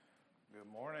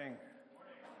Morning.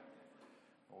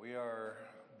 We are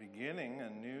beginning a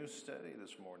new study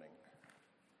this morning.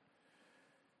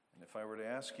 And if I were to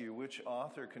ask you which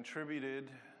author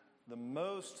contributed the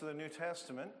most to the New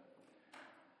Testament,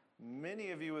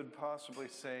 many of you would possibly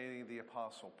say the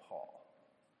Apostle Paul.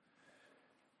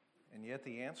 And yet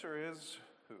the answer is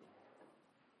who?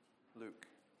 Luke.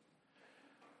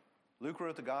 Luke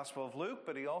wrote the Gospel of Luke,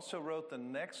 but he also wrote the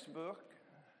next book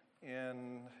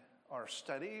in our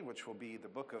study, which will be the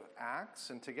book of Acts.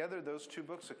 And together, those two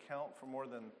books account for more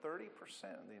than 30%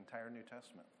 of the entire New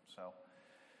Testament. So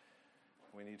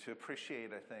we need to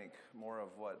appreciate, I think, more of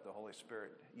what the Holy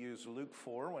Spirit used Luke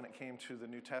for when it came to the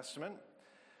New Testament.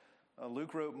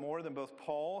 Luke wrote more than both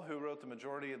Paul, who wrote the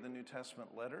majority of the New Testament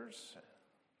letters,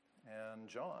 and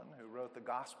John, who wrote the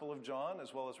Gospel of John,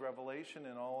 as well as Revelation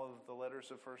and all of the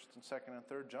letters of 1st and 2nd and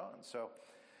 3rd John. So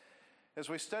as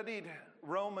we studied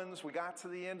Romans, we got to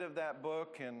the end of that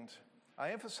book, and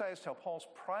I emphasized how Paul's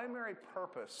primary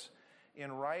purpose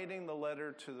in writing the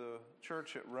letter to the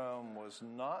church at Rome was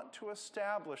not to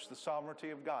establish the sovereignty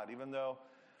of God, even though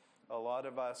a lot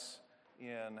of us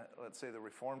in, let's say, the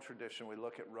Reformed tradition, we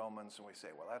look at Romans and we say,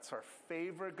 well, that's our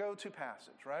favorite go-to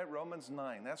passage, right? Romans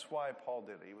 9, that's why Paul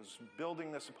did it. He was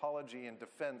building this apology and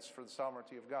defense for the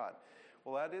sovereignty of God.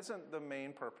 Well, that isn't the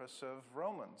main purpose of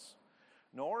Romans.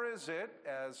 Nor is it,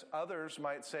 as others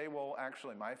might say, well,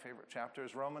 actually, my favorite chapter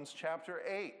is Romans chapter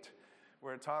 8,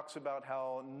 where it talks about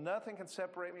how nothing can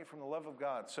separate me from the love of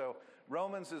God. So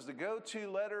Romans is the go-to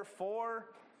letter for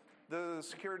the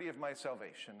security of my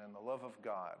salvation and the love of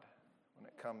God when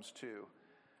it comes to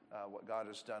what God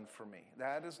has done for me.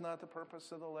 That is not the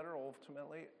purpose of the letter,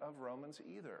 ultimately, of Romans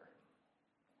either.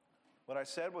 What I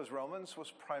said was Romans was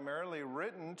primarily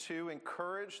written to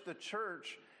encourage the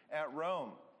church at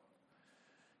Rome.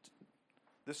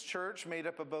 This church, made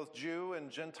up of both Jew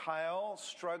and Gentile,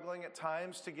 struggling at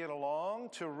times to get along,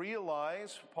 to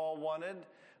realize Paul wanted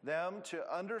them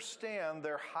to understand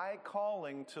their high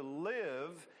calling to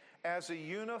live as a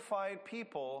unified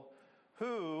people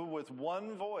who, with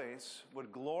one voice,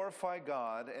 would glorify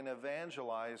God and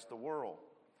evangelize the world.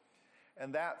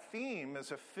 And that theme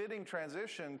is a fitting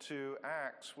transition to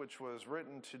Acts, which was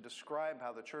written to describe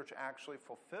how the church actually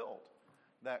fulfilled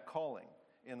that calling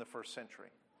in the first century.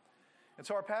 And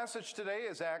so our passage today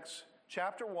is Acts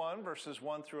chapter 1, verses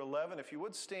 1 through 11. If you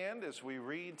would stand as we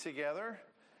read together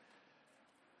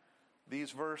these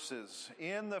verses.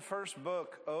 In the first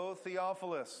book, O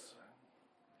Theophilus,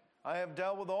 I have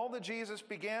dealt with all that Jesus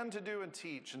began to do and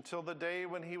teach until the day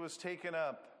when he was taken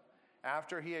up,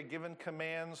 after he had given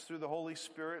commands through the Holy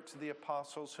Spirit to the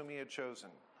apostles whom he had chosen.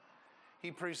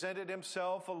 He presented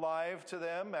himself alive to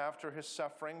them after his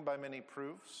suffering by many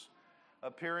proofs,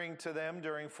 appearing to them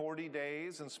during 40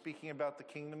 days and speaking about the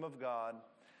kingdom of God.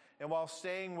 And while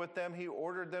staying with them, he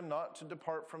ordered them not to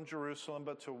depart from Jerusalem,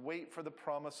 but to wait for the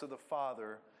promise of the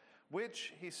Father,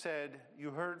 which, he said, you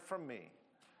heard from me.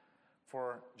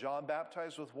 For John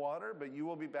baptized with water, but you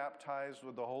will be baptized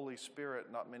with the Holy Spirit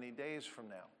not many days from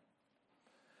now.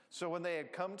 So when they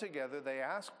had come together, they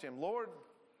asked him, Lord,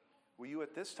 will you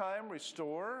at this time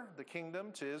restore the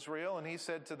kingdom to Israel? And he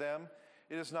said to them,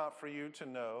 it is not for you to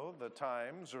know the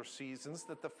times or seasons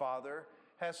that the Father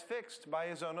has fixed by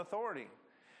his own authority.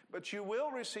 But you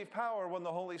will receive power when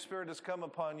the Holy Spirit has come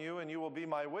upon you, and you will be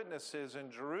my witnesses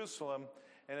in Jerusalem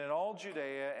and in all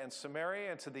Judea and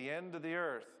Samaria and to the end of the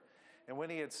earth. And when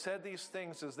he had said these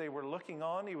things, as they were looking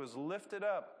on, he was lifted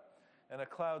up, and a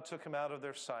cloud took him out of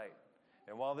their sight.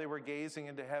 And while they were gazing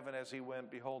into heaven as he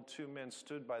went, behold, two men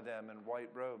stood by them in white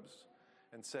robes,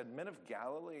 and said, Men of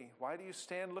Galilee, why do you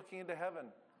stand looking into heaven?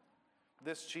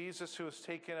 This Jesus who was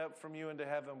taken up from you into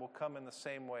heaven will come in the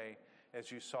same way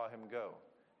as you saw him go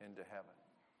into heaven.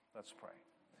 Let's pray.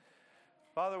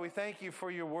 Father, we thank you for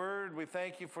your word. We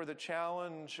thank you for the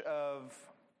challenge of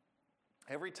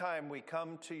every time we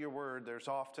come to your word, there's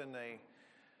often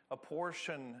a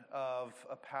portion of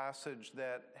a passage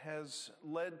that has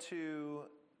led to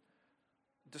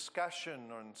discussion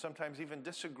and sometimes even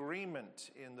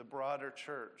disagreement in the broader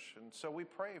church. And so we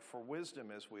pray for wisdom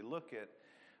as we look at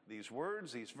these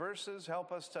words, these verses.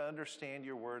 Help us to understand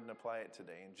your word and apply it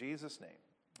today. In Jesus' name,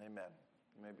 amen.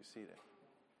 You may be seated.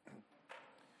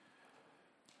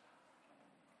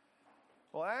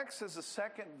 Well, Acts is the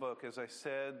second book, as I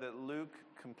said, that Luke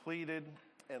completed.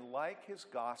 And like his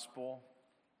gospel,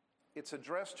 it's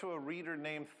addressed to a reader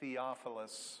named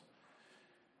Theophilus,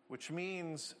 which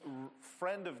means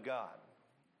friend of God.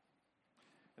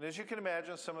 And as you can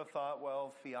imagine, some have thought,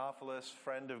 well, Theophilus,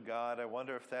 friend of God, I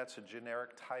wonder if that's a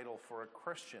generic title for a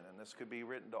Christian, and this could be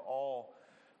written to all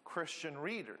Christian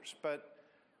readers. But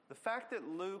The fact that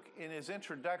Luke, in his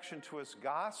introduction to his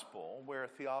gospel, where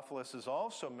Theophilus is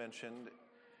also mentioned,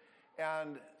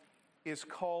 and is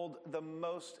called the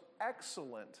most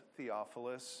excellent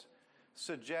Theophilus,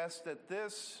 suggests that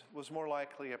this was more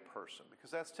likely a person, because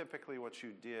that's typically what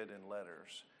you did in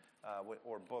letters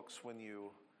or books when you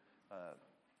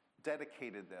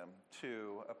dedicated them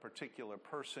to a particular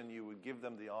person. You would give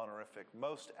them the honorific,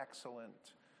 most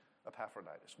excellent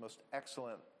Epaphroditus, most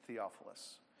excellent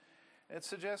Theophilus. And it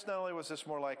suggests not only was this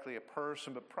more likely a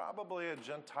person, but probably a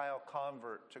Gentile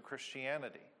convert to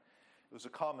Christianity. It was a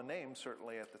common name,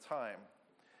 certainly, at the time.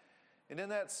 And in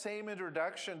that same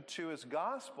introduction to his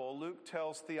gospel, Luke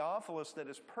tells Theophilus that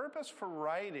his purpose for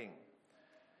writing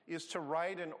is to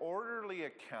write an orderly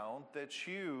account that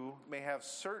you may have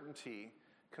certainty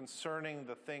concerning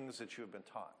the things that you have been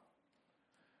taught.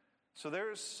 So there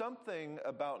is something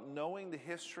about knowing the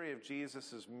history of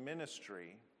Jesus'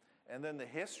 ministry and then the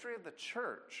history of the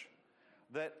church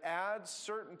that adds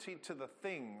certainty to the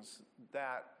things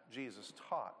that Jesus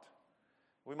taught.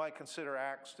 We might consider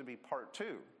Acts to be part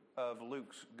 2 of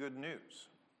Luke's good news.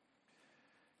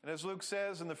 And as Luke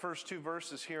says in the first 2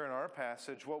 verses here in our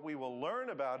passage, what we will learn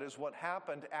about is what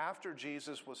happened after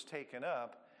Jesus was taken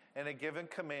up and had given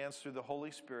commands through the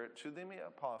Holy Spirit to the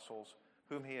apostles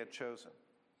whom he had chosen.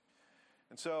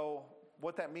 And so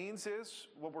what that means is,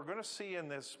 what we're going to see in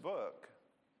this book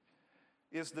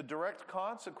is the direct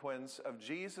consequence of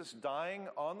Jesus dying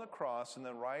on the cross and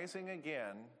then rising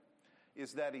again,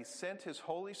 is that he sent his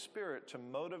Holy Spirit to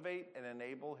motivate and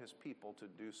enable his people to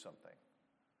do something.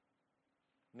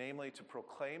 Namely, to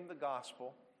proclaim the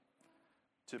gospel,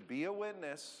 to be a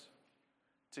witness,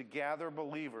 to gather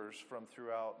believers from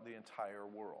throughout the entire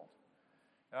world.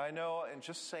 And I know, and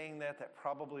just saying that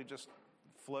probably just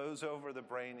flows over the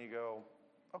brain. You go,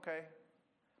 okay.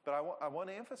 But I want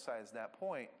to emphasize that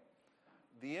point.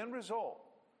 The end result,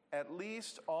 at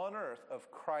least on earth, of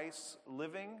Christ's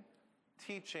living,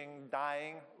 teaching,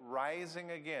 dying, rising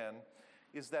again,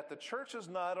 is that the church is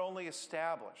not only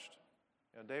established.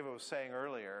 You know, David was saying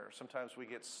earlier, sometimes we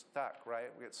get stuck,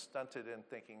 right? We get stunted in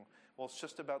thinking, well, it's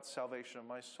just about the salvation of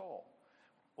my soul.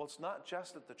 Well, it's not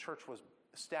just that the church was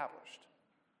established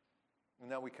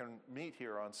and that we can meet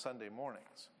here on Sunday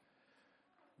mornings,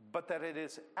 but that it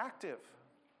is active.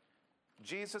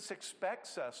 Jesus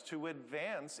expects us to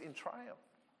advance in triumph.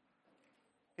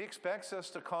 He expects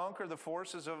us to conquer the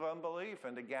forces of unbelief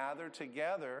and to gather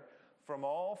together from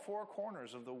all 4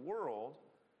 corners of the world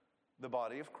the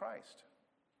body of Christ.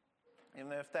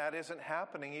 And if that isn't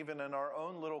happening even in our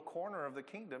own little corner of the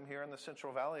kingdom here in the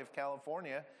Central Valley of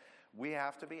California, we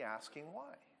have to be asking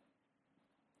why.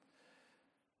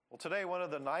 Well, today one of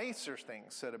the nicer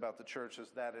things said about the church is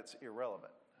that it's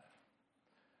irrelevant.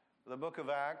 The book of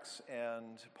Acts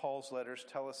and Paul's letters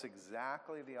tell us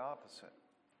exactly the opposite,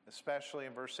 especially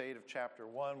in verse 8 of chapter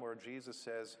 1, where Jesus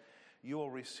says, "You will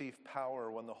receive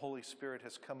power when the Holy Spirit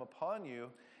has come upon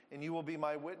you, and you will be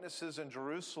my witnesses in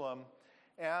Jerusalem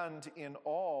and in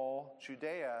all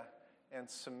Judea and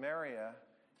Samaria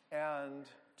and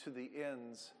to the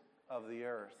ends of the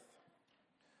earth."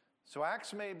 So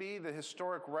Acts may be the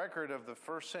historic record of the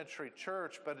first century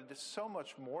church, but it is so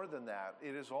much more than that.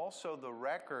 It is also the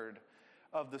record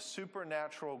of the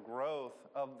supernatural growth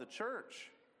of the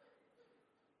church.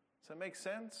 Does that make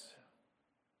sense?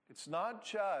 It's not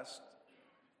just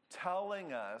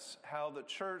telling us how the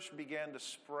church began to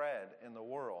spread in the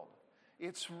world.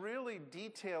 It's really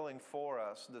detailing for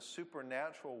us the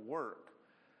supernatural work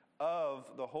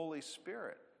of the Holy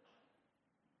Spirit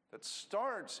that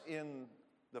starts in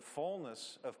the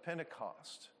fullness of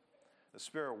Pentecost. The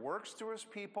Spirit works through his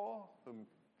people, whom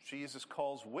Jesus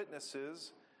calls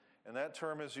witnesses, and that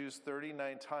term is used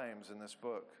 39 times in this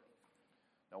book.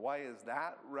 Now, why is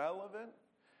that relevant?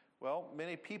 Well,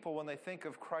 many people, when they think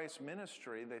of Christ's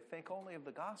ministry, they think only of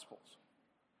the Gospels.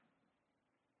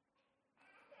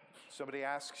 Somebody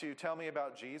asks you, tell me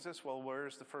about Jesus. Well,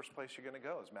 where's the first place you're going to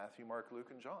go? Is Matthew, Mark,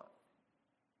 Luke, and John.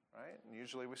 Right? And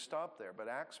usually we stop there. But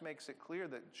Acts makes it clear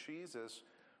that Jesus,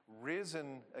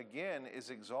 risen again, is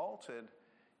exalted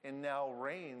and now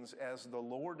reigns as the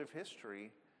Lord of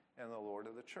history and the Lord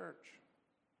of the church.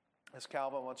 As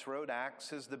Calvin once wrote,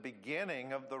 Acts is the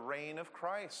beginning of the reign of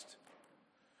Christ.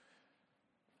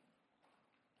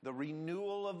 The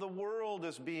renewal of the world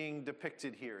is being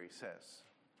depicted here, he says.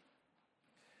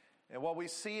 And what we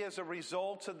see as a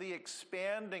result of the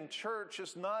expanding church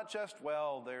is not just,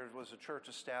 well, there was a church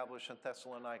established in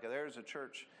Thessalonica, there's a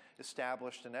church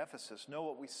established in Ephesus. No,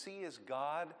 what we see is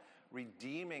God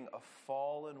redeeming a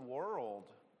fallen world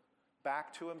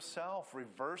back to himself,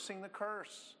 reversing the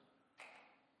curse.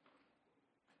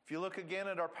 If If you look again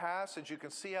at our passage, you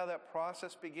can see how that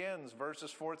process begins.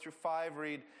 Verses 4 through 5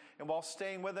 read, "And while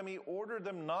staying with them, he ordered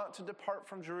them not to depart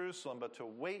from Jerusalem, but to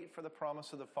wait for the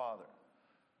promise of the Father."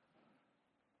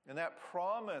 And that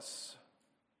promise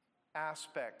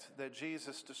aspect that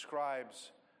Jesus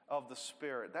describes of the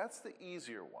Spirit, that's the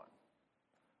easier one.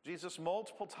 Jesus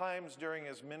multiple times during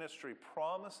his ministry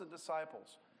promised the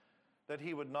disciples that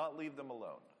he would not leave them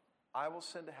alone. "I will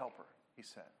send a helper," he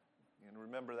said. You can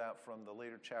remember that from the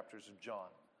later chapters of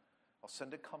John. "I'll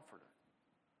send a comforter."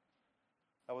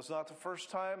 That was not the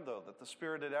first time, though, that the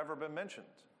Spirit had ever been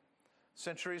mentioned.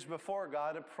 Centuries before,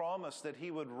 God had promised that he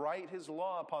would write his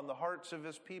law upon the hearts of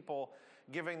his people,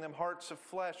 giving them hearts of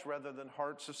flesh rather than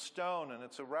hearts of stone. And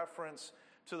it's a reference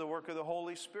to the work of the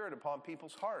Holy Spirit upon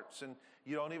people's hearts. And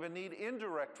you don't even need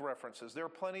indirect references. There are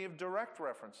plenty of direct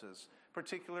references,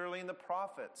 particularly in the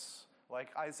prophets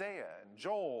like Isaiah and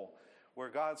Joel, where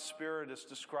God's Spirit is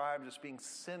described as being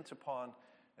sent upon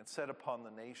and set upon the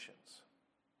nations.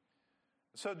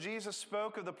 So Jesus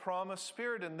spoke of the promised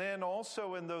Spirit, and then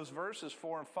also in those verses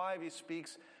 4 and 5, he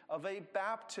speaks of a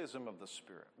baptism of the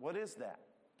Spirit. What is that?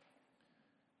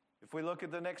 If we look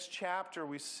at the next chapter,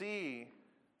 we see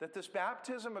that this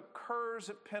baptism occurs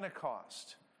at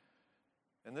Pentecost.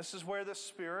 And this is where the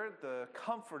Spirit, the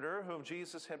Comforter, whom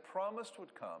Jesus had promised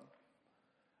would come,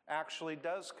 actually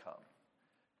does come.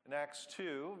 In Acts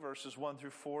 2, verses 1 through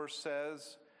 4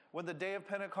 says, "When the day of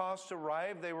Pentecost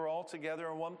arrived, they were all together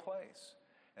in one place.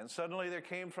 And suddenly there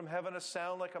came from heaven a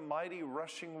sound like a mighty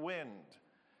rushing wind.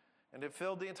 And it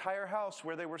filled the entire house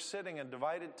where they were sitting, and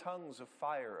divided tongues of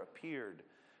fire appeared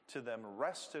to them,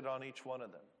 rested on each one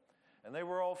of them. And they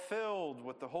were all filled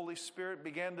with the Holy Spirit,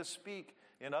 began to speak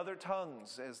in other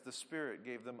tongues as the Spirit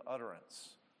gave them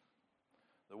utterance."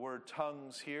 The word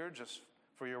tongues here, just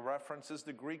for your reference, is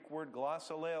the Greek word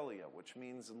glossolalia, which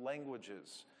means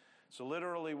languages. So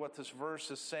literally what this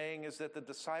verse is saying is that the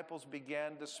disciples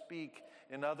began to speak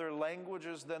in other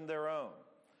languages than their own.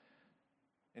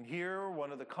 And here,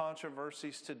 one of the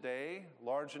controversies today,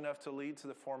 large enough to lead to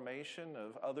the formation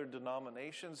of other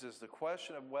denominations, is the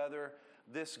question of whether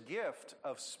this gift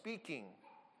of speaking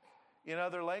in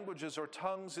other languages or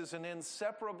tongues is an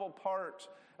inseparable part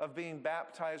of being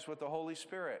baptized with the Holy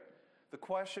Spirit. The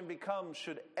question becomes,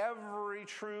 should every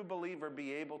true believer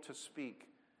be able to speak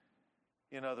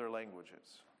in other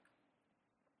languages?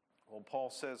 Well, Paul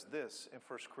says this in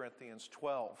 1 Corinthians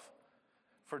 12.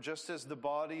 "For just as the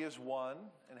body is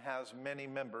one and has many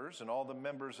members, and all the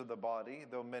members of the body,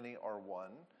 though many, are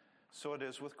one, so it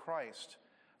is with Christ.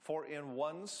 For in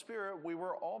one Spirit we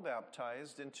were all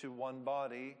baptized into one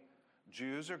body,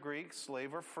 Jews or Greeks,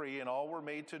 slave or free, and all were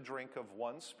made to drink of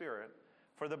one Spirit.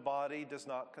 For the body does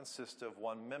not consist of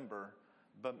one member,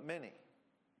 but many."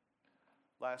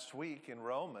 Last week in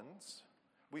Romans,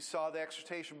 we saw the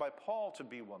exhortation by Paul to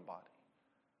be one body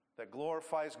that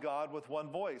glorifies God with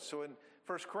one voice. So in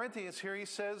 1 Corinthians here, he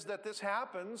says that this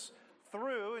happens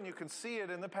through, and you can see it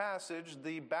in the passage,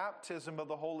 the baptism of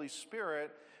the Holy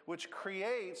Spirit, which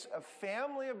creates a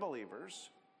family of believers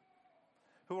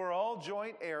who are all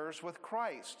joint heirs with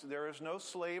Christ. There is no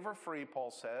slave or free,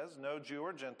 Paul says, no Jew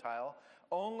or Gentile,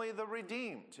 only the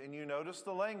redeemed. And you notice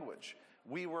the language.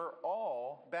 We were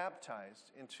all baptized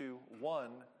into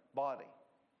one body.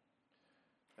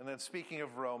 And then speaking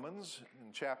of Romans,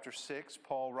 in chapter 6,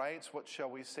 Paul writes, "What shall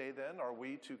we say then? Are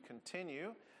we to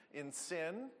continue in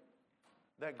sin,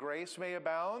 that grace may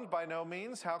abound? By no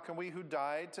means. How can we who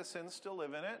died to sin still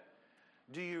live in it?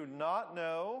 Do you not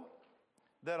know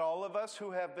that all of us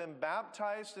who have been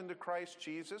baptized into Christ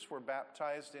Jesus were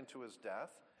baptized into his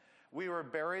death? We were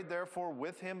buried, therefore,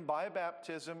 with him by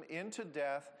baptism into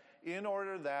death, in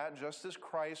order that, just as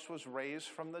Christ was raised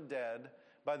from the dead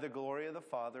by the glory of the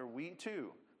Father, we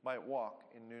too might walk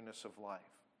in newness of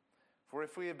life. For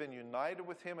if we have been united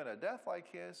with him in a death like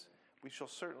his, we shall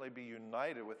certainly be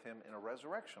united with him in a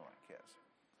resurrection like his.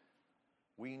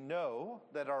 We know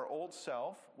that our old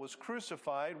self was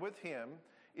crucified with him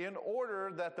in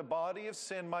order that the body of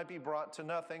sin might be brought to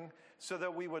nothing, so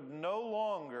that we would no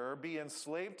longer be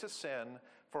enslaved to sin,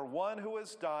 for one who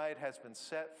has died has been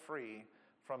set free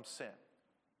from sin."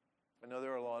 I know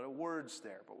there are a lot of words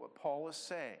there, but what Paul is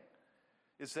saying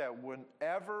is that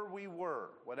whatever we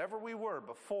were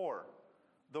before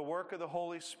the work of the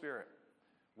Holy Spirit,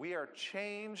 we are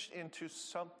changed into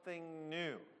something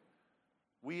new.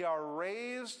 We are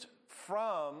raised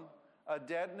from a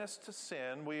deadness to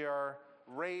sin. We are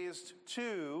raised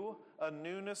to a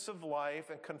newness of life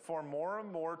and conform more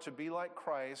and more to be like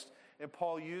Christ. And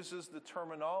Paul uses the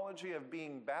terminology of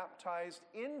being baptized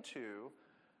into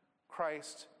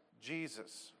Christ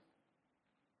Jesus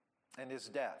and his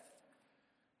death.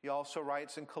 He also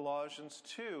writes in Colossians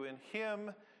 2, in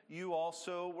him you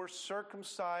also were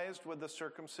circumcised with the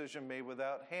circumcision made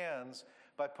without hands,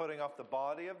 by putting off the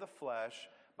body of the flesh,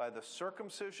 by the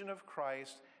circumcision of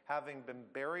Christ, having been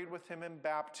buried with him in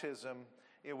baptism,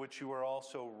 in which you were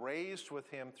also raised with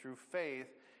him through faith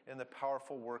in the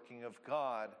powerful working of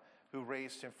God, who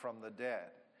raised him from the dead.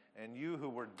 And you who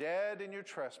were dead in your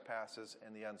trespasses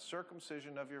and the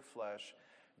uncircumcision of your flesh,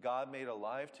 God made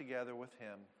alive together with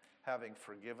him, having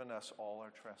forgiven us all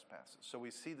our trespasses. So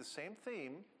we see the same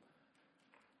theme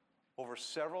over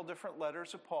several different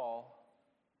letters of Paul.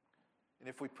 And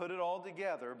if we put it all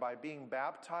together, by being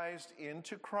baptized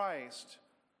into Christ,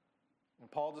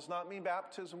 and Paul does not mean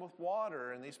baptism with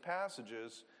water in these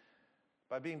passages,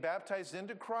 by being baptized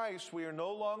into Christ, we are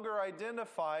no longer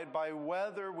identified by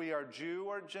whether we are Jew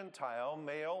or Gentile,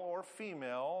 male or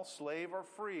female, slave or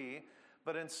free,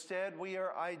 but instead we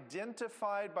are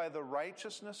identified by the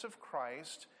righteousness of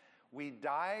Christ. We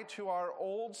die to our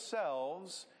old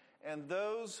selves, and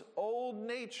those old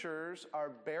natures are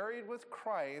buried with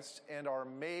Christ and are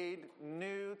made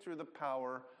new through the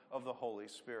power of the Holy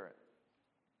Spirit.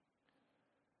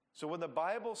 So when the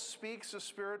Bible speaks of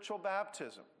spiritual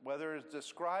baptism, whether it's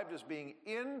described as being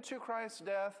into Christ's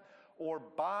death or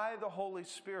by the Holy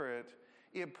Spirit,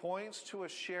 it points to a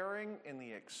sharing in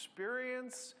the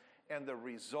experience and the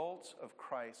results of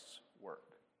Christ's work.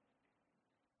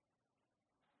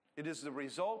 It is the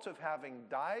result of having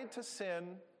died to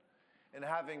sin and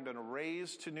having been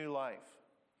raised to new life.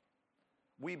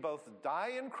 We both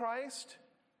die in Christ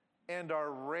and are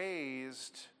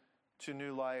raised to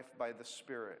new life by the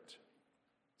Spirit.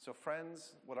 So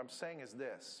friends, what I'm saying is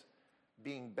this: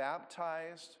 being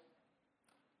baptized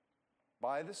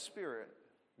by the Spirit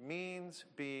means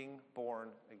being born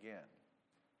again.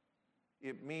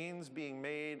 It means being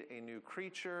made a new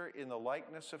creature in the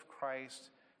likeness of Christ,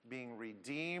 being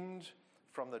redeemed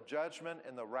from the judgment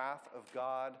and the wrath of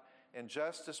God. And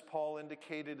just as Paul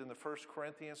indicated in the 1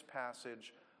 Corinthians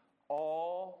passage,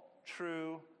 all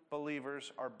true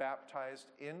believers are baptized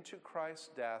into Christ's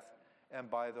death and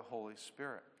by the Holy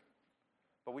Spirit.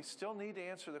 But we still need to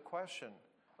answer the question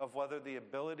of whether the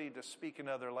ability to speak in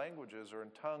other languages or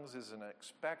in tongues is an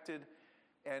expected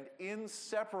and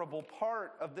inseparable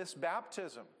part of this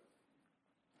baptism.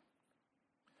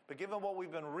 But given what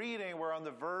we've been reading, we're on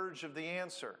the verge of the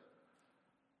answer.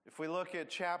 If we look at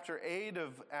chapter 8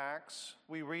 of Acts,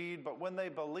 we read, "But when they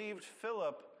believed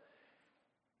Philip,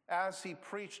 as he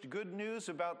preached good news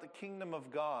about the kingdom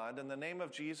of God in the name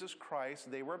of Jesus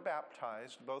Christ, they were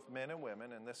baptized, both men and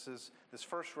women." And this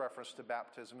first reference to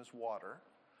baptism is water.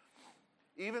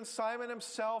 "Even Simon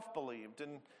himself believed,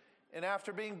 and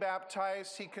after being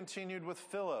baptized, he continued with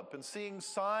Philip, and seeing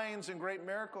signs and great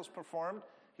miracles performed,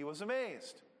 he was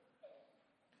amazed.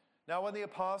 Now when the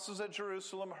apostles at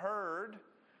Jerusalem heard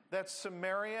that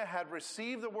Samaria had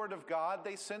received the word of God,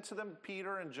 they sent to them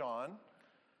Peter and John,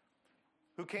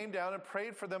 who came down and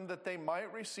prayed for them that they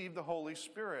might receive the Holy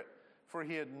Spirit, for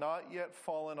he had not yet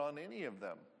fallen on any of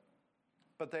them.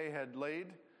 But they had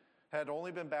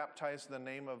only been baptized in the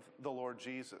name of the Lord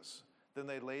Jesus. Then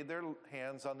they laid their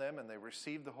hands on them and they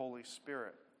received the Holy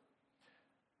Spirit."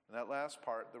 And that last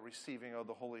part, the receiving of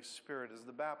the Holy Spirit, is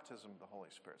the baptism of the Holy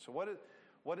Spirit. So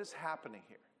what is happening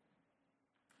here?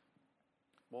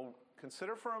 Well,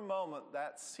 consider for a moment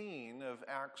that scene of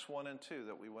Acts 1 and 2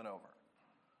 that we went over.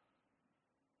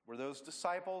 Were those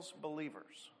disciples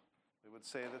believers? We would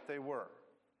say that they were.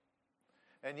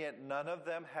 And yet none of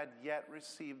them had yet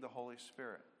received the Holy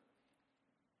Spirit.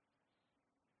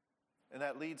 And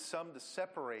that leads some to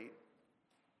separate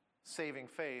saving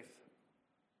faith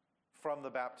from the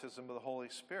baptism of the Holy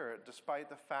Spirit, despite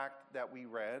the fact that we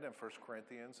read in 1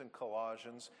 Corinthians and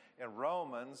Colossians and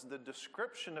Romans the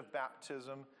description of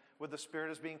baptism with the Spirit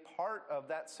as being part of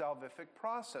that salvific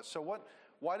process. So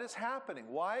what is happening?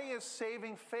 Why is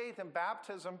saving faith and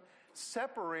baptism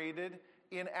separated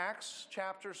in Acts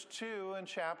chapters 2 and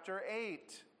chapter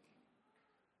 8?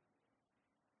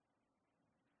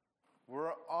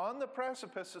 We're on the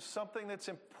precipice of something that's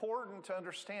important to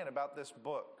understand about this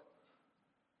book.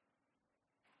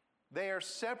 They are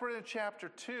separate in chapter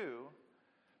 2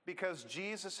 because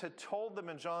Jesus had told them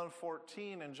in John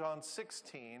 14 and John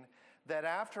 16 that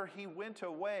after he went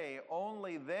away,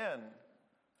 only then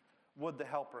would the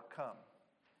Helper come.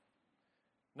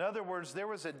 In other words, there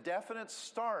was a definite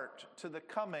start to the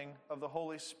coming of the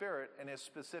Holy Spirit and his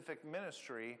specific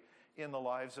ministry in the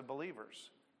lives of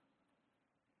believers.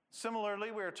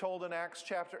 Similarly, we are told in Acts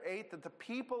chapter 8 that the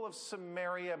people of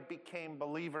Samaria became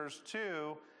believers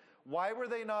too. Why were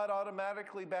they not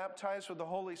automatically baptized with the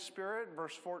Holy Spirit?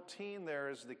 Verse 14 there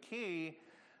is the key.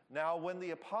 Now, when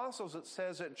the apostles, it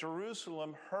says, at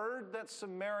Jerusalem, heard that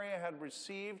Samaria had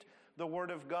received the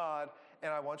word of God,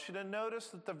 and I want you to notice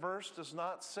that the verse does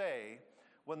not say,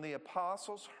 when the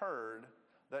apostles heard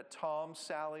that Tom,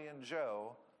 Sally, and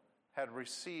Joe had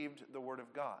received the word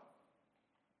of God.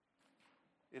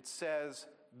 It says,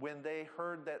 when they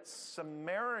heard that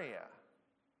Samaria,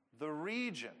 the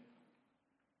region,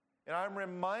 and I'm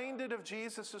reminded of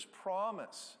Jesus'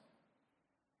 promise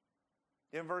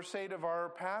in verse 8 of our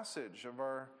passage, of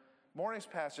our morning's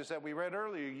passage that we read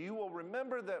earlier. You will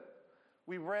remember that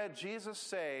we read Jesus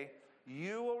say,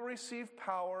 you will receive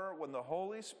power when the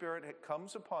Holy Spirit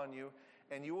comes upon you,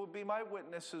 and you will be my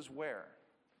witnesses where?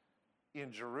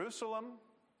 In Jerusalem,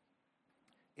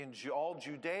 in all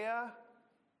Judea,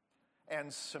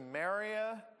 and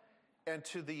Samaria, and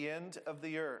to the end of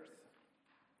the earth.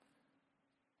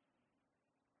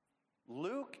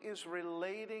 Luke is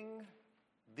relating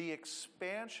the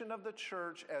expansion of the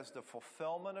church as the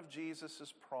fulfillment of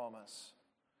Jesus' promise.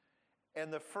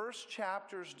 And the first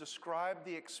chapters describe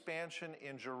the expansion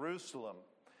in Jerusalem.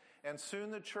 And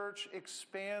soon the church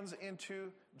expands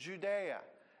into Judea,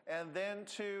 and then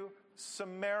to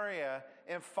Samaria,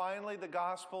 and finally the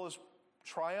gospel is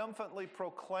triumphantly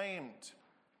proclaimed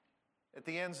at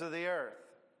the ends of the earth.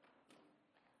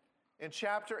 In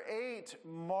chapter 8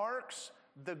 marks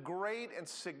the great and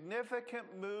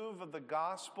significant move of the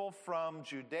gospel from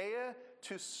Judea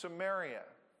to Samaria.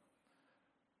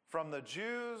 From the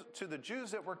Jews to the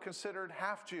Jews that were considered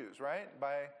half Jews, right?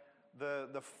 By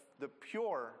the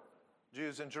pure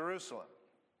Jews in Jerusalem.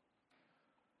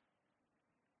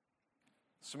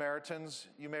 Samaritans,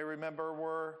 you may remember,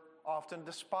 were often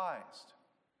despised.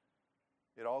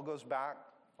 It all goes back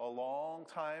a long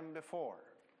time before.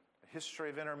 A history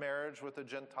of intermarriage with the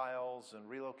Gentiles and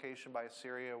relocation by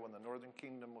Assyria when the northern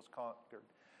kingdom was conquered.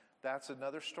 That's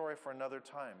another story for another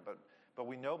time. But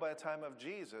we know by the time of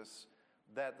Jesus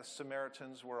that the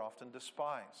Samaritans were often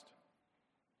despised.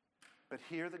 But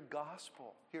here the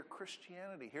gospel, here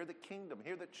Christianity, here the kingdom,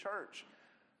 here the church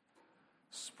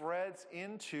spreads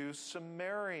into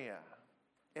Samaria.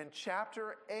 In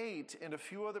chapter 8 and a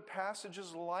few other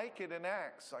passages like it in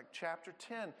Acts, like chapter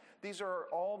 10, these are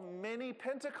all mini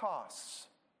Pentecosts.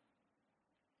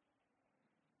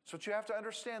 So what you have to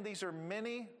understand, these are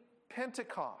mini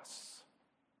Pentecosts,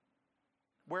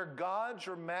 where God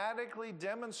dramatically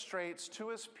demonstrates to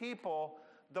his people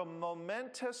the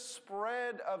momentous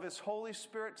spread of his Holy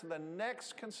Spirit to the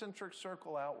next concentric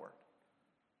circle outward.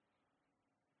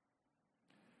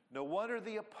 No wonder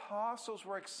the apostles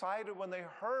were excited when they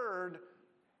heard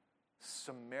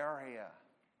Samaria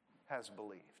has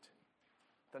believed.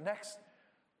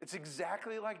 It's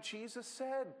exactly like Jesus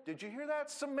said. Did you hear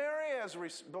that? Samaria has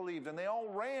believed, and they all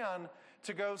ran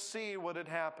to go see what had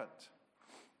happened.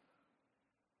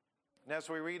 And as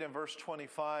we read in verse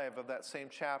 25 of that same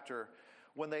chapter,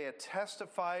 when they had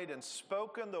testified and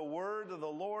spoken the word of the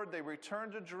Lord, they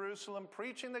returned to Jerusalem,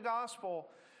 preaching the gospel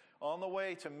on the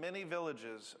way to many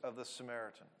villages of the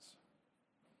Samaritans.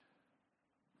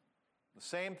 The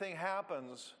same thing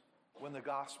happens when the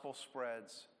gospel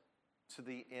spreads to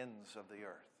the ends of the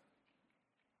earth,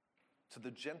 to the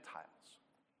Gentiles.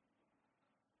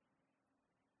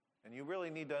 And you really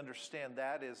need to understand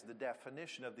that is the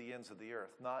definition of the ends of the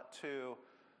earth, not to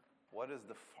what is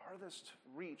the farthest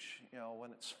reach,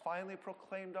 when it's finally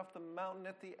proclaimed off the mountain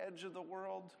at the edge of the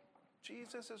world,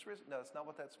 Jesus is risen. No, that's not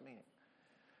what that's meaning.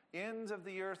 Ends of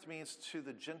the earth means to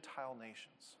the Gentile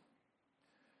nations.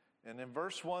 And in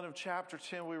verse 1 of chapter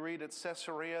 10, we read, at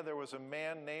Caesarea there was a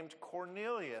man named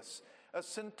Cornelius, a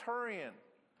centurion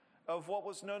of what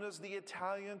was known as the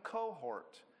Italian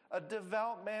cohort, a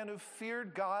devout man who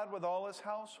feared God with all his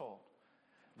household,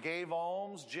 gave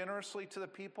alms generously to the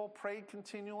people, prayed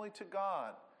continually to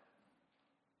God.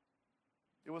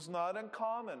 It was not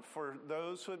uncommon for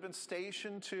those who had been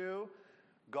stationed to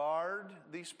guard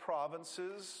these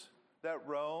provinces that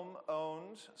Rome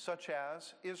owned, such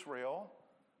as Israel,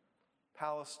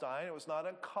 Palestine. It was not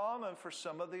uncommon for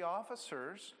some of the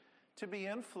officers to be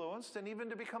influenced and even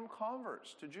to become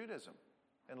converts to Judaism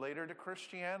and later to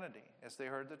Christianity as they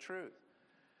heard the truth.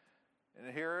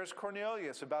 And here is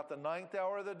Cornelius. About the 9th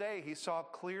hour of the day, he saw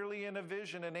clearly in a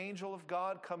vision an angel of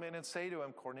God come in and say to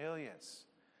him, Cornelius.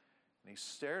 And he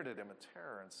stared at him in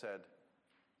terror and said,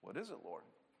 what is it, Lord?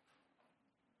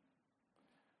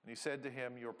 And he said to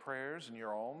him, your prayers and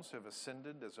your alms have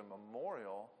ascended as a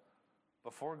memorial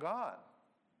before God.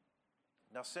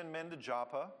 Now send men to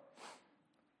Joppa.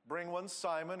 Bring one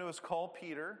Simon who is called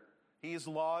Peter. He is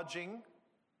lodging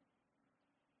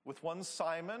with one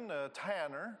Simon, a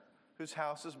tanner, whose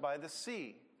house is by the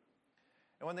sea.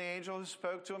 And when the angel who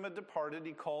spoke to him had departed,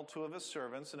 he called two of his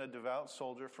servants and a devout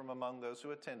soldier from among those who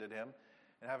attended him.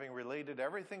 And having related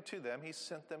everything to them, he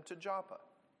sent them to Joppa.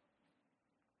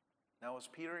 Now, was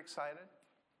Peter excited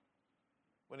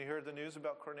when he heard the news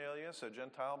about Cornelius, a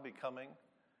Gentile, becoming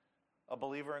a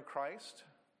believer in Christ?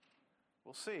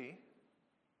 We'll see.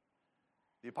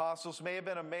 The apostles may have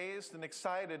been amazed and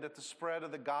excited at the spread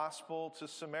of the gospel to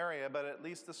Samaria, but at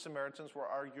least the Samaritans were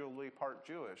arguably part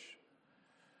Jewish.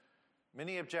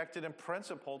 Many objected in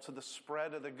principle to the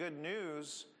spread of the good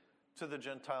news to the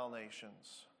Gentile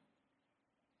nations.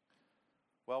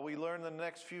 Well, we learn in the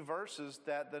next few verses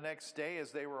that the next day,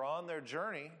 as they were on their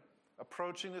journey,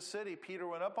 approaching the city, Peter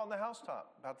went up on the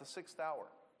housetop about the 6th hour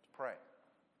to pray.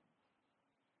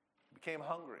 He became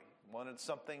hungry, wanted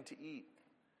something to eat.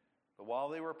 But while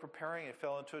they were preparing, he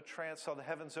fell into a trance, saw the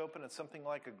heavens open, and something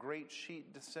like a great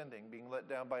sheet descending, being let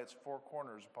down by its four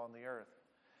corners upon the earth.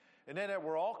 And in it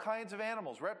were all kinds of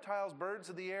animals, reptiles, birds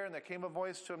of the air, and there came a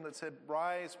voice to him that said,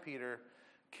 "Rise, Peter,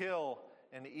 kill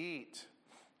and eat."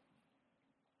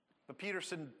 But Peter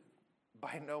said,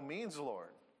 "By no means,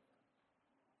 Lord."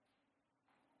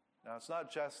 Now, it's not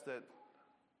just that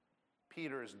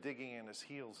Peter is digging in his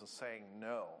heels and saying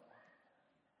no.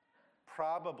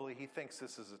 Probably he thinks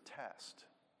this is a test.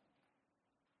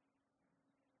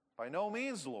 By no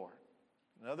means, Lord.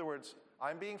 In other words,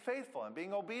 I'm being faithful, I'm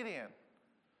being obedient.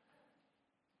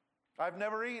 I've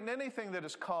never eaten anything that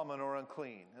is common or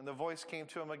unclean. And the voice came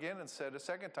to him again and said a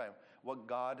second time, "What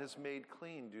God has made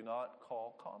clean, do not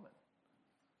call common."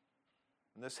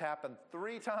 And this happened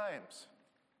 3 times.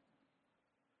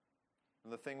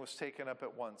 And the thing was taken up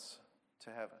at once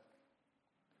to heaven.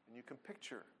 And you can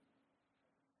picture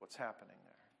what's happening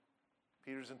there.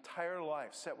 Peter's entire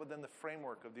life set within the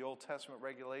framework of the Old Testament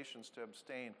regulations to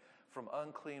abstain from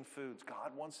unclean foods.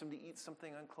 God wants him to eat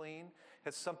something unclean.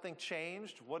 Has something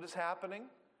changed? What is happening?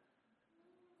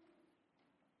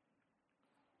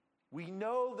 We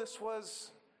know this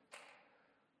was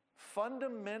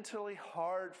fundamentally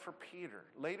hard for Peter.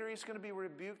 Later he's going to be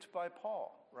rebuked by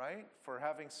Paul, right? For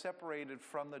having separated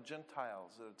from the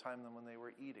Gentiles at a time when they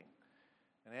were eating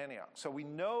in Antioch. So we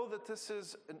know that this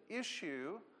is an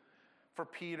issue for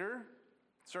Peter,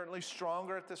 certainly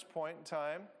stronger at this point in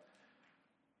time.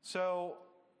 So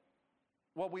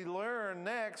what we learn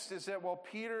next is that while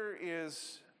Peter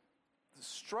is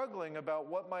struggling about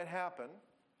what might happen,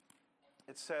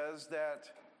 it says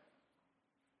that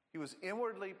he was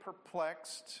inwardly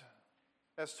perplexed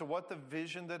as to what the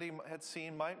vision that he had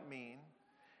seen might mean.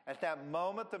 At that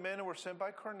moment, the men who were sent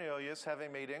by Cornelius,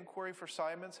 having made inquiry for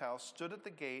Simon's house, stood at the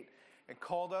gate and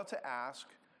called out to ask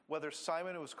whether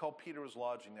Simon, who was called Peter, was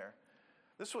lodging there.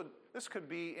 This could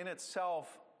be in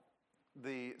itself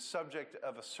the subject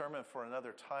of a sermon for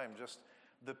another time, just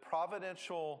the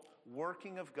providential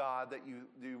working of God, that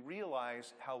you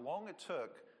realize how long it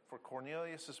took for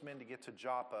Cornelius' men to get to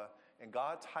Joppa, and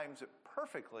God times it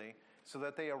perfectly so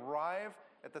that they arrive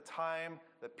at the time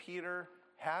that Peter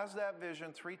has that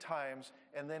vision 3 times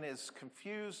and then is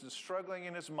confused and struggling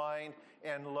in his mind,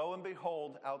 and lo and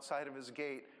behold, outside of his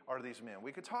gate are these men.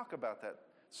 We could talk about that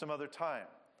some other time.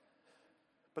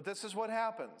 But this is what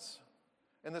happens.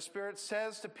 And the Spirit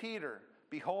says to Peter,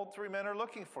 "Behold, 3 men are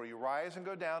looking for you. Rise and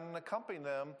go down and accompany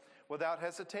them without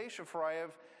hesitation, for I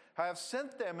have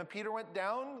sent them." And Peter went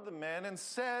down to the men and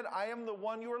said, "I am the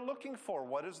one you are looking for.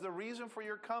 What is the reason for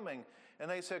your coming?"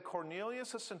 And they said,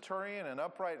 "Cornelius, a centurion, an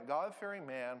upright and God-fearing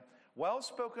man, well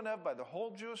spoken of by the whole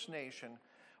Jewish nation,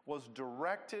 was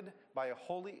directed by a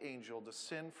holy angel to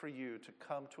send for you to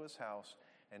come to his house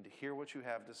and to hear what you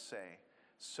have to say."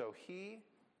 So he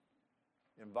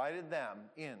invited them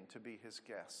in to be his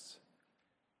guests.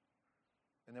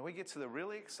 And then we get to the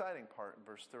really exciting part in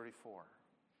verse 34.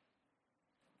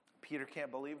 Peter can't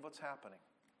believe what's happening.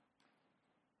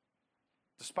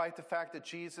 Despite the fact that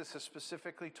Jesus has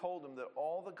specifically told him that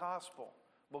all the gospel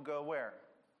will go where?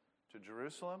 To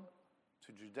Jerusalem,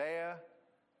 to Judea,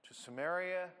 to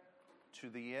Samaria, to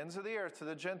the ends of the earth, to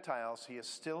the Gentiles. He is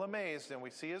still amazed, and we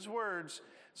see his words.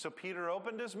 So Peter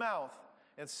opened his mouth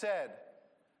and said,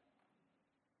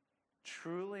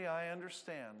 "Truly I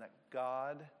understand that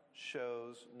God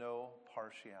shows no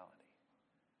partiality."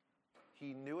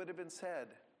 He knew it had been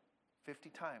said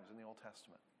 50 times in the Old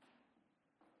Testament.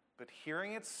 But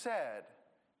hearing it said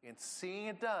and seeing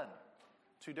it done,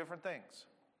 2 different things.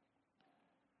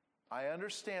 I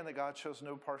understand that God shows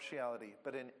no partiality,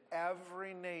 but in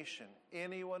every nation,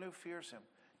 anyone who fears him.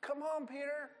 Come on,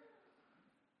 Peter.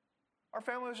 Our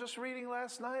family was just reading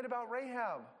last night about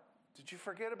Rahab. Did you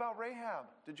forget about Rahab?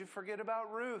 Did you forget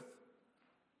about Ruth?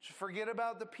 Did you forget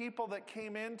about the people that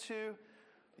came into,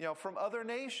 from other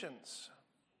nations?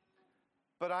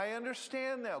 But I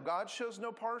understand now, God shows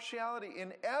no partiality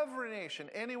in every nation.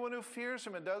 Anyone who fears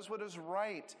him and does what is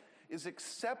right is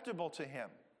acceptable to him.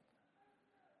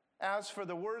 As for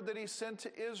the word that he sent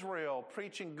to Israel,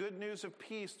 preaching good news of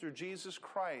peace through Jesus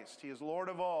Christ, he is Lord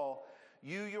of all,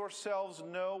 you yourselves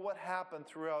know what happened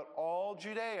throughout all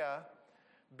Judea,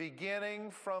 beginning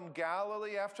from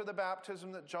Galilee after the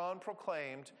baptism that John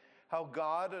proclaimed, how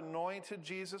God anointed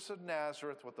Jesus of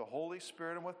Nazareth with the Holy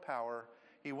Spirit and with power.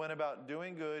 He went about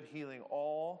doing good, healing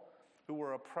all who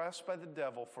were oppressed by the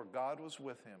devil, for God was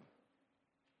with him.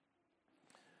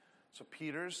 So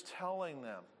Peter's telling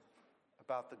them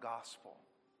about the gospel.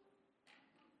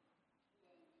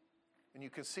 And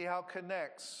you can see how it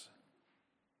connects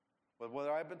with what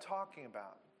I've been talking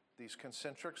about, these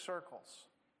concentric circles.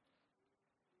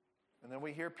 And then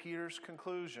we hear Peter's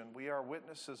conclusion. We are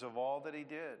witnesses of all that he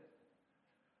did,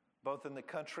 both in the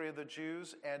country of the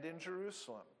Jews and in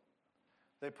Jerusalem.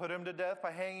 They put him to death by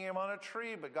hanging him on a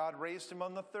tree, but God raised him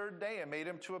on the third day and made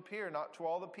him to appear, not to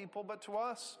all the people, but to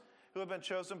us, who have been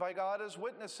chosen by God as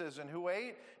witnesses, and who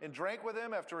ate and drank with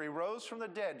him after he rose from the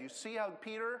dead. You see how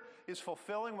Peter is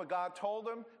fulfilling what God told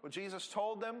him, what Jesus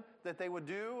told them that they would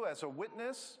do as a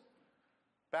witness?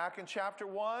 Back in chapter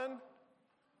 1,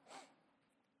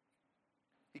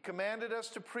 he commanded us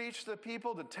to preach to the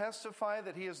people, to testify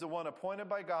that he is the one appointed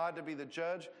by God to be the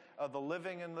judge of the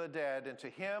living and the dead. And to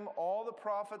him all the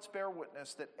prophets bear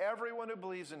witness that everyone who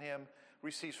believes in him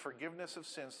receives forgiveness of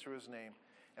sins through his name.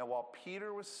 And while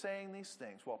Peter was saying these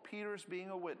things, while Peter is being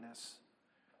a witness,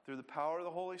 through the power of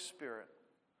the Holy Spirit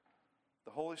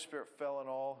fell on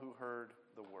all who heard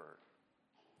the word.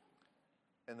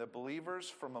 And the believers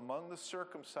from among the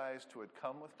circumcised who had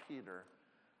come with Peter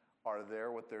are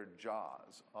there with their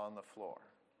jaws on the floor,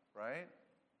 right?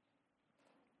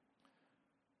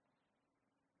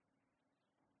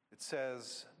 It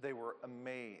says they were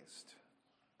amazed.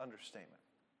 Understatement.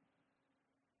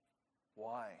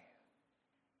 Why?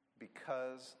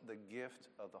 Because the gift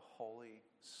of the Holy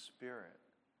Spirit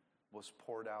was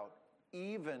poured out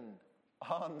even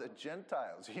on the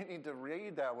Gentiles. You need to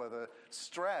read that with a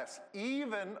stress.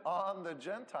 Even on the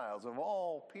Gentiles of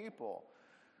all people.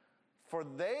 For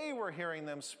they were hearing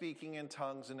them speaking in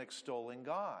tongues and extolling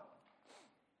God.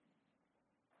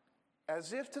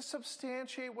 As if to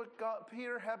substantiate what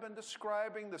Peter had been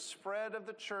describing, the spread of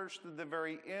the church to the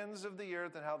very ends of the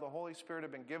earth and how the Holy Spirit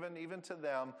had been given even to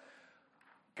them,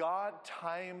 God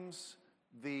times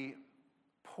the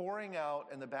pouring out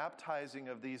and the baptizing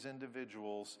of these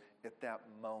individuals at that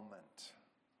moment.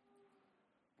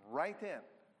 Right then.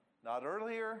 Not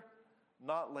earlier,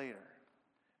 not later.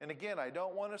 And again, I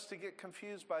don't want us to get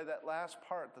confused by that last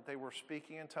part that they were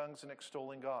speaking in tongues and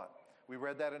extolling God. We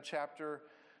read that in chapter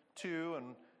 2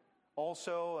 and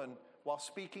also, and while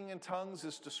speaking in tongues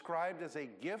is described as a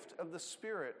gift of the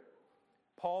Spirit,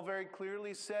 Paul very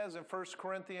clearly says in 1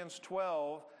 Corinthians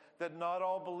 12 that not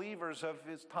all believers of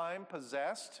his time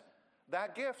possessed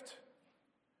that gift.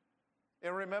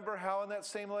 And remember how in that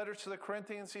same letter to the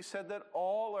Corinthians he said that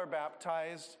all are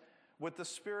baptized with the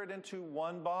Spirit into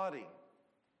one body.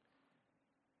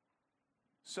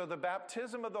 So the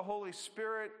baptism of the Holy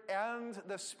Spirit and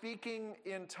the speaking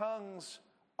in tongues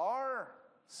are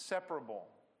separable.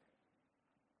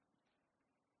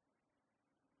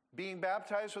 Being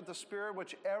baptized with the Spirit,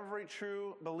 which every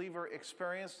true believer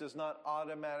experienced, does not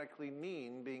automatically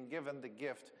mean being given the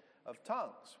gift of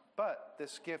tongues. But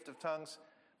this gift of tongues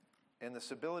and this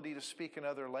ability to speak in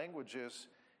other languages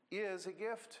is a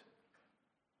gift.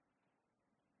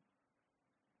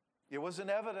 It was an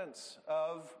evidence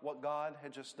of what God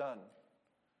had just done.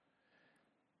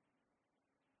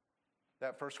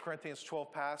 That 1 Corinthians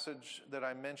 12 passage that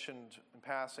I mentioned in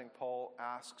passing, Paul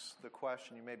asks the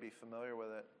question, you may be familiar with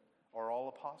it, are all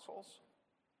apostles?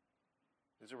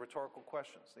 These are rhetorical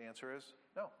questions. The answer is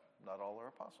no, not all are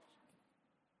apostles.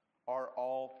 Are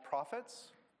all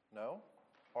prophets? No.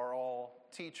 Are all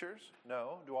teachers?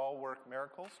 No. Do all work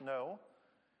miracles? No.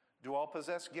 Do all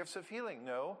possess gifts of healing?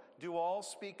 No. Do all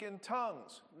speak in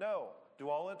tongues? No. Do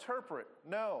all interpret?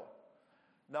 No.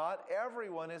 Not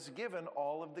everyone is given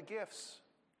all of the gifts.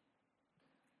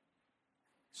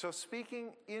 So speaking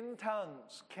in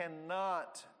tongues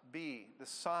cannot be the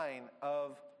sign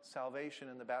of salvation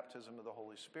in the baptism of the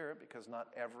Holy Spirit because not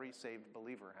every saved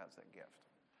believer has that gift.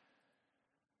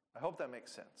 I hope that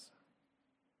makes sense.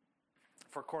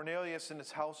 For Cornelius and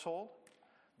his household,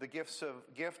 the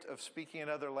gift of speaking in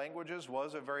other languages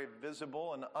was a very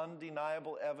visible and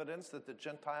undeniable evidence that the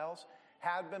Gentiles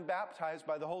had been baptized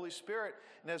by the Holy Spirit.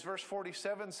 And as verse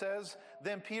 47 says,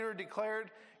 then Peter declared,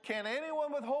 can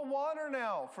anyone withhold water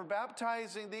now for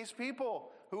baptizing these people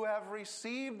who have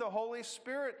received the Holy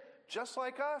Spirit just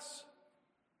like us.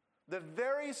 The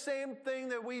very same thing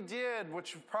that we did,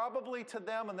 which probably to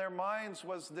them in their minds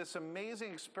was this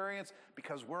amazing experience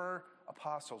because we're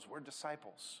apostles, we're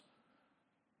disciples.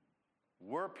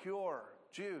 We're pure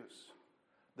Jews.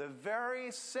 The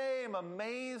very same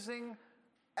amazing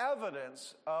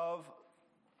evidence of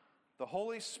the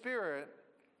Holy Spirit,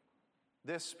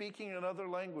 this speaking in other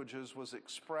languages, was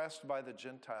expressed by the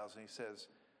Gentiles. And he says,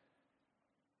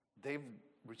 they've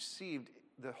received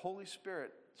the Holy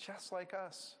Spirit just like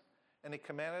us. And he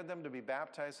commanded them to be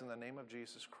baptized in the name of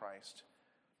Jesus Christ.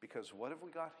 Because what have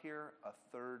we got here? A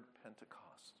third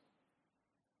Pentecost.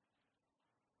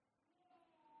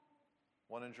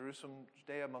 One in Jerusalem,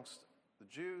 Judea amongst the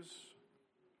Jews,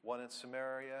 one in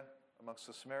Samaria amongst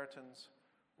the Samaritans,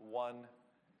 one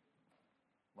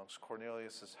amongst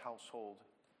Cornelius' household,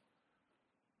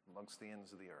 amongst the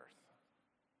ends of the earth.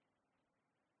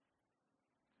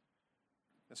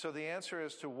 And so the answer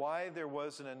as to why there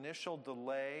was an initial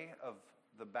delay of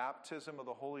the baptism of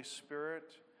the Holy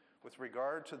Spirit with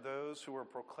regard to those who were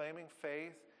proclaiming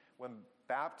faith, when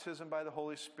baptism by the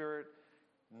Holy Spirit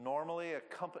normally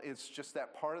it's just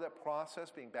that part of that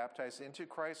process, being baptized into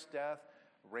Christ's death,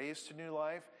 raised to new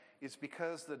life, is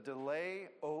because the delay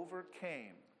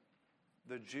overcame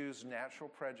the Jews' natural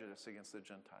prejudice against the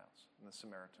Gentiles and the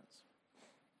Samaritans.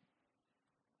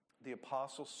 The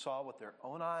apostles saw with their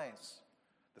own eyes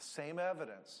the same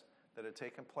evidence that had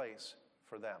taken place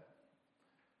for them.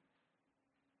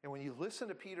 And when you listen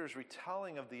to Peter's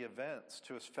retelling of the events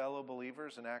to his fellow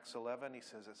believers in Acts 11, he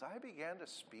says, as I began to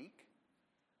speak,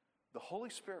 the Holy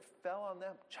Spirit fell on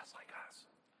them just like us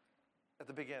at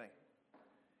the beginning.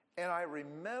 And I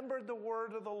remembered the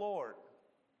word of the Lord.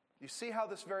 You see how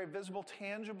this very visible,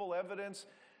 tangible evidence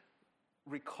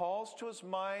recalls to his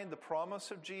mind the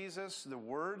promise of Jesus, the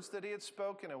words that he had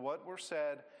spoken and what were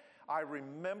said. I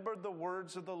remembered the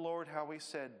words of the Lord, how he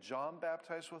said, John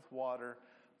baptized with water,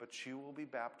 but you will be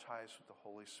baptized with the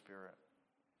Holy Spirit.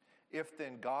 If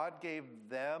then God gave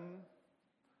them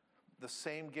the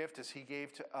same gift as he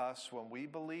gave to us when we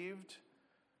believed,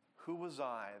 who was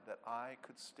I that I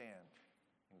could stand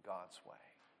in God's way?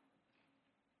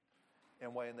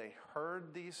 And when they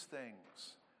heard these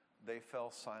things, they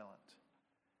fell silent.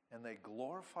 And they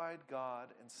glorified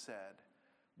God and said,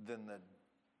 then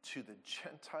to the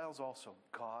Gentiles also,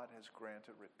 God has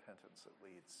granted repentance that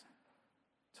leads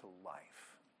to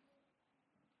life.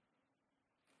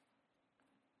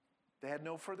 They had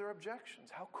no further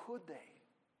objections. How could they?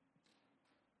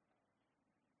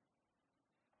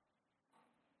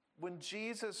 When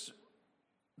Jesus,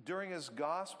 during his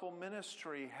gospel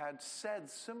ministry, had said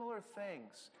similar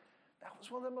things, that was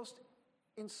one of the most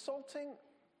insulting,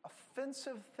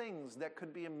 offensive things that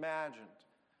could be imagined.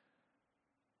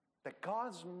 That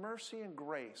God's mercy and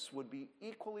grace would be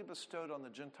equally bestowed on the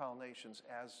Gentile nations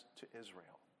as to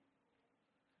Israel.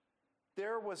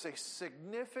 There was a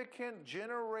significant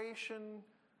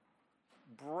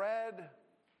generation-bred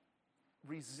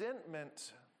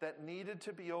resentment that needed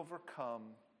to be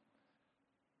overcome,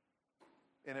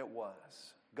 and it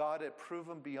was. God had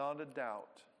proven beyond a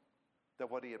doubt that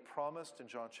what he had promised in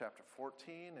John chapter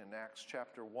 14 and Acts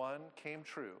chapter 1 came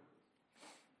true.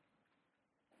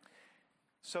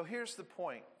 So here's the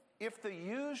point. If the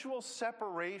usual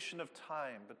separation of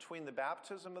time between the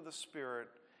baptism of the Spirit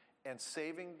and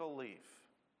saving belief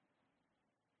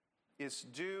is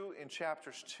due in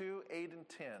chapters 2, 8, and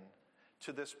 10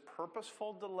 to this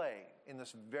purposeful delay in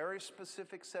this very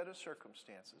specific set of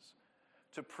circumstances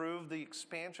to prove the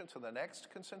expansion to the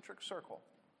next concentric circle,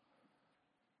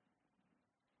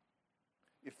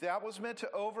 if that was meant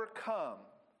to overcome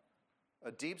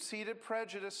a deep-seated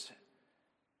prejudice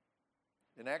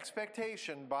and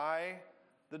expectation by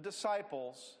the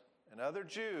disciples and other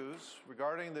Jews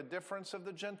regarding the difference of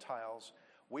the Gentiles,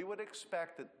 we would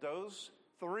expect that those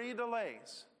three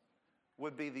delays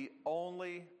would be the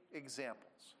only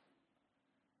examples.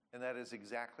 And that is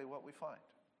exactly what we find.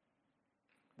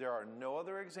 There are no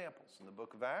other examples in the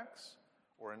book of Acts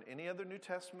or in any other New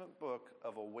Testament book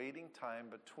of a waiting time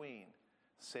between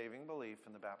saving belief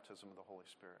and the baptism of the Holy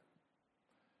Spirit.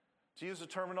 To use the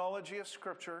terminology of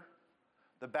Scripture,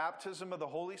 the baptism of the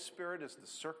Holy Spirit is the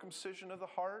circumcision of the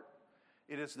heart.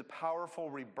 It is the powerful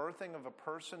rebirthing of a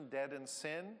person dead in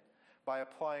sin by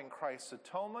applying Christ's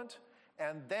atonement,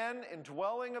 and then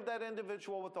indwelling of that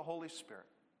individual with the Holy Spirit.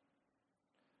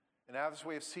 And as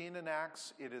we have seen in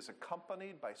Acts, it is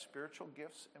accompanied by spiritual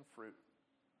gifts and fruit.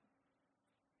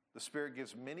 The Spirit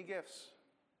gives many gifts,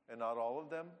 and not all of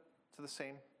them to the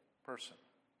same person.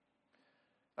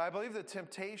 I believe the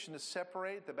temptation to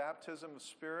separate the baptism of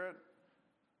Spirit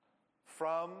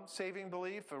from saving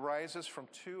belief arises from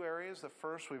two areas. The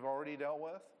first we've already dealt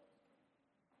with.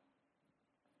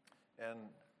 And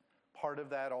part of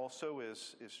that also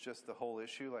is just the whole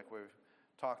issue, like we've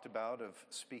talked about, of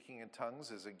speaking in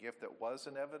tongues as a gift that was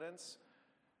in evidence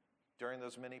during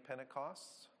those many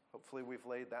Pentecosts. Hopefully we've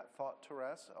laid that thought to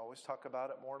rest. I'll always talk about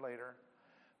it more later.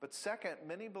 But second,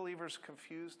 many believers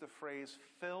confuse the phrase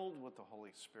filled with the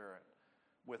Holy Spirit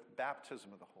with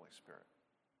baptism of the Holy Spirit.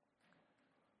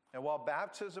 And while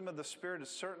baptism of the Spirit is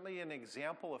certainly an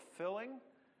example of filling,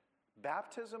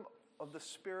 baptism of the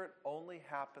Spirit only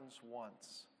happens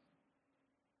once.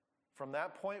 From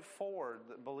that point forward,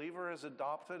 the believer is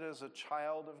adopted as a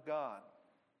child of God.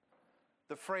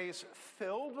 The phrase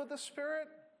filled with the Spirit,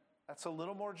 that's a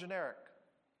little more generic.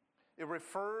 It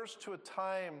refers to a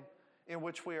time in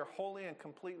which we are wholly and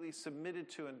completely submitted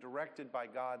to and directed by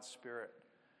God's Spirit.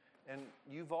 And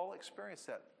you've all experienced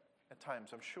that at times,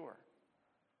 I'm sure.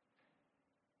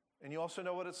 And you also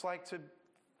know what it's like to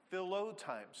feel low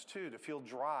times, too, to feel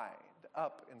dried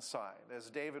up inside. As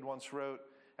David once wrote,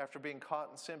 after being caught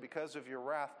in sin, because of your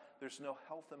wrath, there's no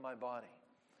health in my body.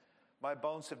 My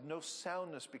bones have no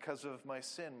soundness because of my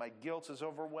sin. My guilt has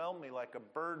overwhelmed me like a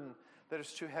burden that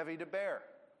is too heavy to bear.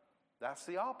 That's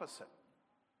the opposite.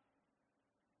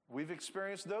 We've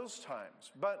experienced those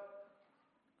times. But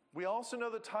we also know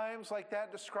the times like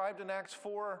that described in Acts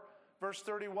 4, verse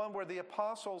 31, where the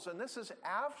apostles, and this is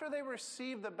after they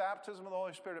received the baptism of the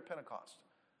Holy Spirit at Pentecost,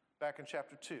 back in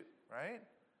chapter 2, right?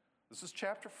 This is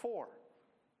chapter 4.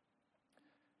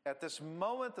 At this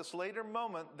moment, this later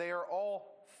moment, they are all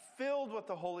filled with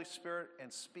the Holy Spirit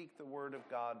and speak the word of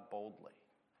God boldly.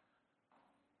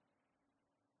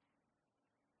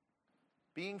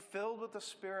 Being filled with the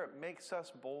Spirit makes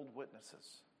us bold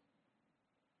witnesses.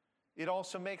 It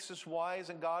also makes us wise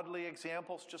and godly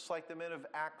examples, just like the men of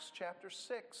Acts chapter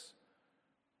 6,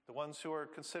 the ones who are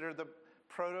considered the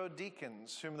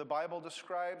proto-deacons, whom the Bible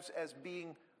describes as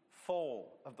being full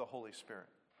of the Holy Spirit.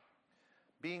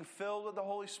 Being filled with the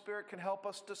Holy Spirit can help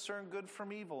us discern good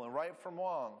from evil and right from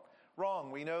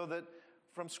wrong. We know that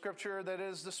from Scripture that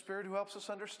it is the Spirit who helps us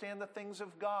understand the things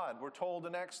of God. We're told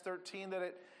in Acts 13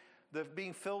 that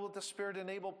being filled with the Spirit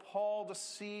enabled Paul to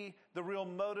see the real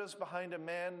motives behind a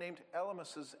man named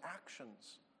Elymas's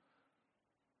actions.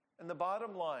 And the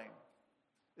bottom line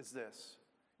is this.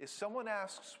 If someone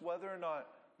asks whether or not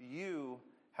you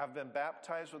have been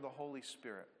baptized with the Holy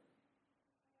Spirit,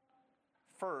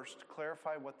 first,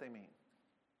 clarify what they mean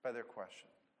by their question.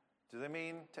 Do they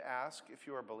mean to ask if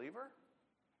you are a believer?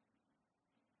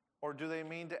 Or do they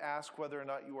mean to ask whether or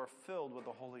not you are filled with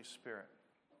the Holy Spirit?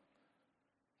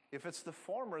 If it's the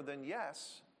former, then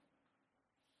yes.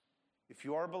 If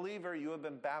you are a believer, you have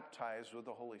been baptized with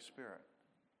the Holy Spirit.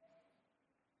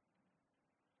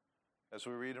 As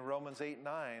we read in Romans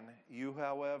 8:9, you,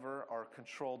 however, are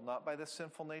controlled not by the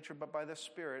sinful nature, but by the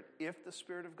Spirit, if the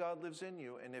Spirit of God lives in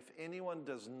you. And if anyone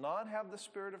does not have the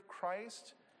Spirit of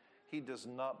Christ, he does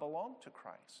not belong to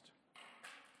Christ.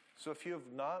 So if you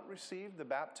have not received the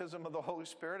baptism of the Holy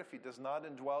Spirit, if he does not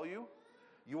indwell you,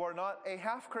 you are not a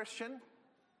half-Christian.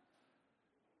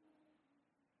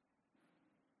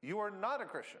 You are not a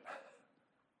Christian.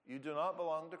 You do not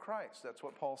belong to Christ. That's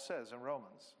what Paul says in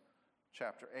Romans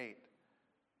chapter 8.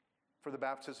 For the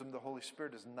baptism of the Holy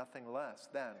Spirit is nothing less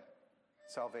than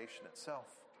salvation itself.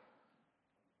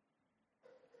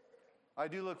 I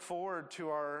do look forward to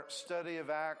our study of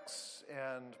Acts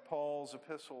and Paul's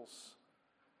epistles.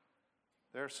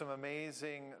 There are some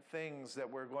amazing things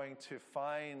that we're going to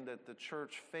find that the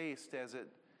church faced as it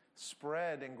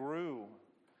spread and grew.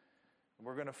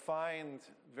 We're going to find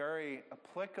very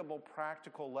applicable,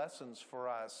 practical lessons for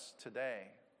us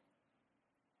today.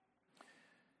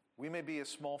 We may be a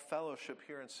small fellowship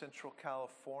here in Central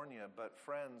California, but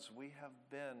friends, we have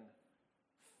been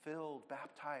filled,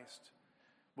 baptized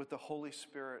with the Holy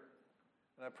Spirit.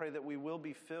 And I pray that we will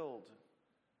be filled,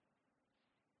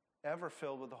 ever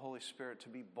filled with the Holy Spirit, to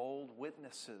be bold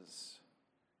witnesses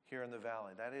here in the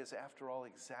valley. That is, after all,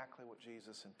 exactly what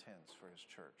Jesus intends for his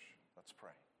church. Let's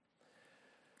pray.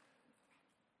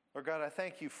 Lord God, I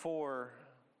thank you for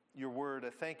your word. I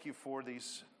thank you for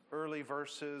these early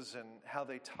verses and how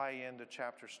they tie into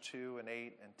chapters 2 and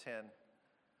 8 and 10.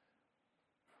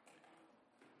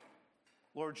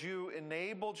 Lord, you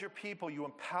enabled your people, you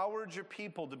empowered your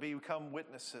people to become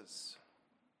witnesses.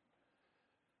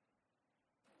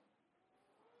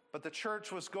 But the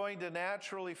church was going to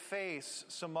naturally face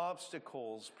some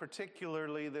obstacles,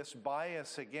 particularly this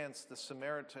bias against the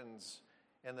Samaritans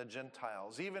and the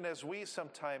Gentiles, even as we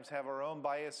sometimes have our own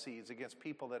biases against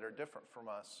people that are different from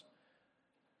us.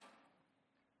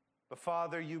 But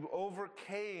Father, you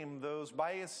overcame those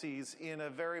biases in a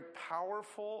very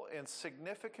powerful and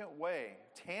significant way,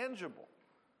 tangible,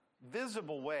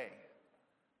 visible way,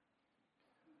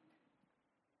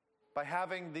 by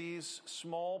having these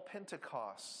small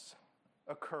Pentecosts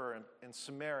occur in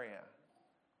Samaria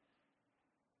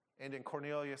and in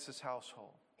Cornelius'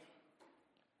 household.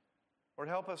 Lord,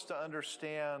 help us to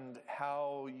understand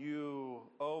how you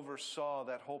oversaw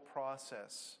that whole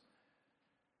process.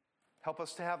 Help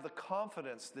us to have the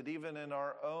confidence that even in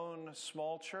our own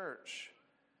small church,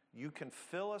 you can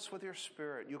fill us with your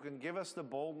Spirit. You can give us the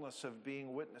boldness of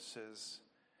being witnesses.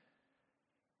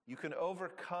 You can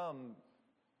overcome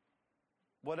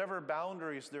whatever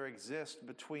boundaries there exist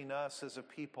between us as a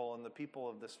people and the people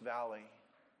of this valley.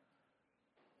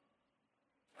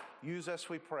 Use us,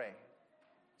 we pray.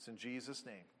 It's in Jesus'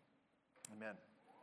 name. Amen.